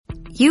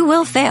You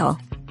will fail.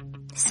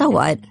 So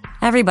what?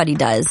 Everybody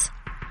does.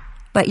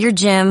 But your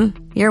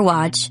gym, your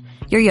watch,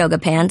 your yoga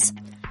pants,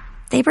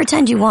 they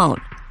pretend you won't.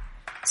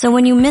 So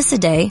when you miss a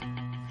day,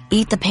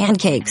 eat the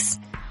pancakes.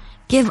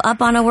 Give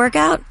up on a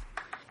workout?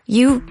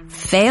 You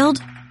failed?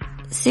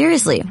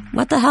 Seriously,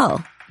 what the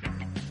hell?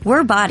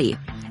 We're Body.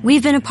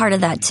 We've been a part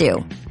of that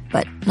too,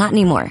 but not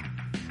anymore.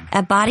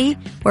 At Body,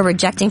 we're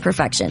rejecting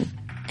perfection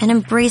and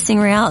embracing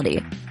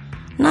reality.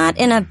 Not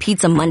in a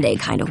Pizza Monday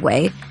kind of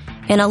way,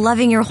 in a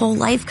loving your whole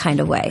life kind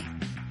of way.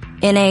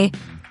 In a,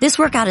 this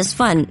workout is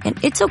fun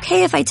and it's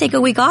okay if I take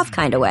a week off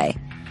kind of way.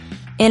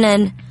 In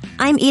an,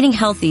 I'm eating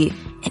healthy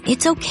and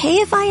it's okay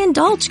if I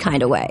indulge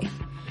kind of way.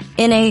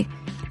 In a,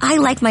 I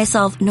like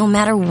myself no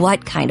matter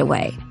what kind of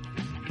way.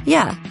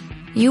 Yeah,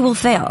 you will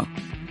fail.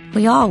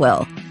 We all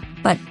will.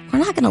 But we're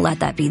not going to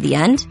let that be the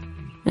end.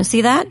 You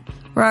see that?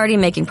 We're already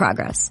making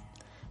progress.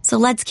 So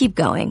let's keep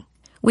going.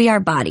 We are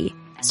Body.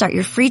 Start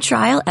your free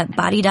trial at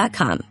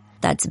body.com.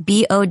 That's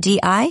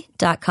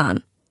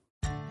BODI.com.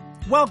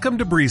 Welcome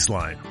to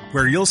BreezeLine,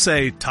 where you'll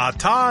say,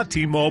 ta-ta,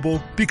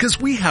 T-Mobile, because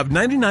we have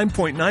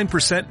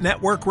 99.9%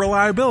 network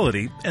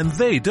reliability, and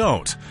they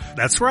don't.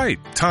 That's right.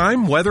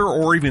 Time, weather,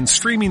 or even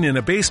streaming in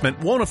a basement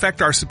won't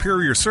affect our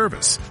superior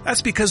service.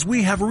 That's because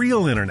we have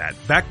real internet,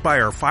 backed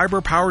by our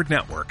fiber-powered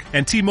network.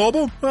 And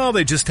T-Mobile, well,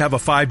 they just have a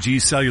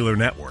 5G cellular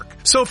network.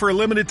 So for a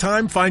limited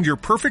time, find your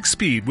perfect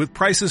speed with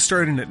prices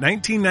starting at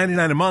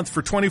 $19.99 a month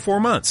for 24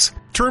 months.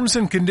 Terms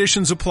and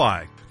conditions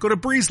apply. Go to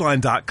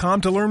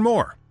breezeline.com to learn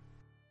more.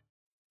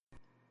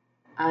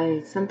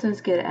 I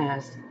sometimes get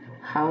asked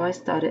how I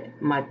started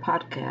my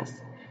podcast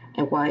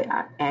and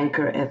why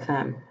Anchor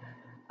FM.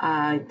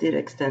 I did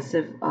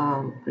extensive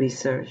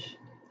research,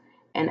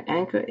 and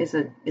Anchor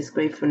is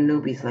great for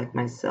newbies like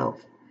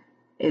myself.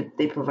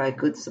 They provide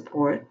good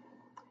support,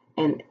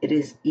 and it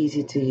is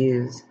easy to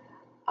use.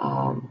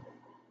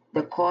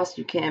 The cost,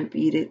 you can't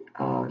beat it.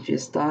 If you're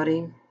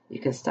starting,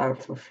 you can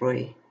start for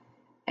free,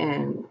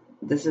 and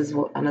this is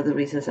one of the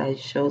reasons I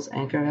chose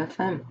Anchor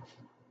FM.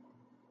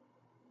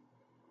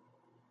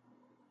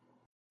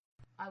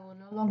 I will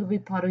no longer be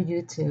part of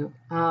YouTube.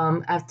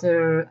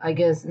 After, I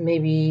guess,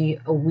 maybe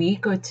a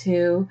week or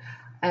two,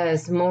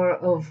 as more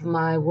of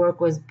my work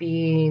was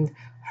being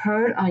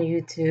heard on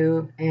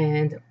YouTube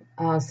and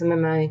some of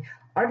my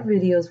art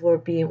videos were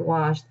being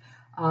watched,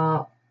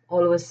 all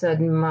of a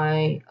sudden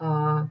my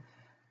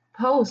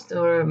posts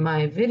or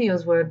my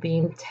videos were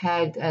being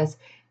tagged as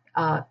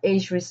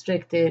age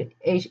restricted,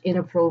 age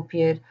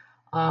inappropriate.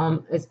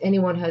 As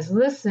anyone has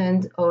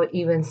listened or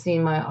even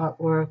seen my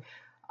artwork,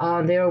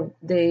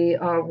 they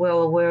are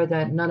well aware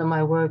that none of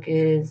my work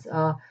is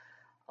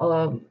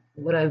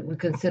what I would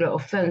consider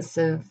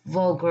offensive,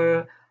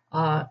 vulgar,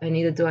 and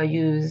neither do I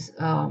use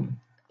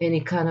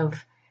any kind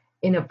of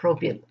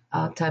inappropriate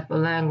type of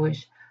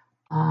language.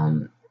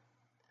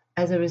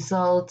 As a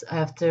result,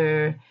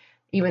 after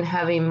even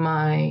having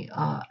my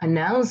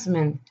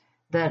announcement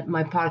that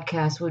my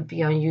podcast would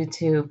be on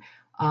YouTube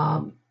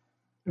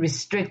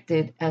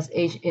restricted as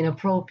age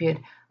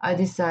inappropriate, I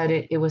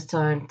decided it was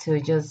time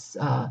to just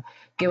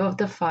give up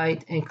the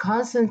fight and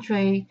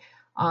concentrate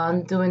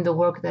on doing the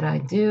work that I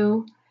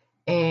do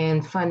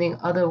and finding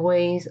other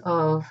ways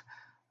of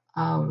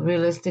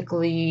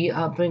realistically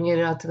bringing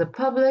it out to the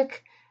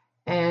public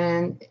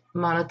and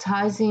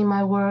monetizing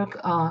my work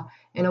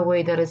in a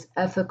way that is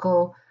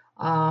ethical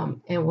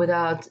and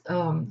without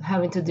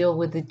having to deal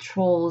with the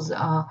trolls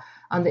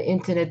on the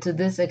internet to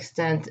this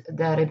extent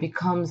that it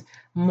becomes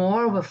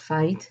more of a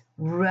fight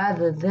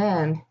rather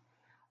than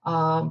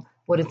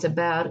what it's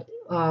about,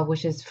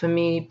 which is for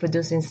me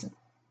producing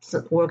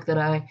work that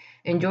I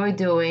enjoy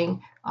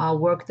doing,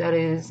 work that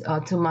is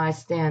to my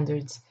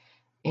standards.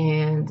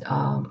 And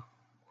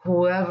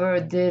whoever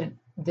did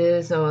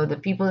this or the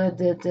people that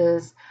did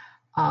this,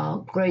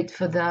 great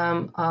for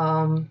them.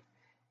 I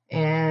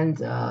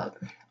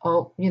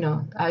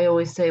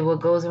always say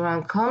what goes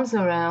around comes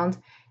around.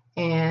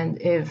 And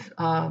if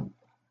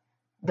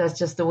that's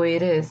just the way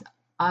it is,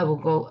 I will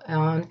go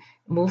on,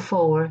 move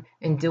forward,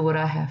 and do what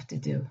I have to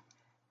do.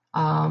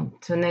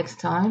 Till next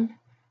time,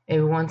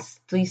 everyone,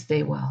 please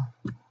stay well.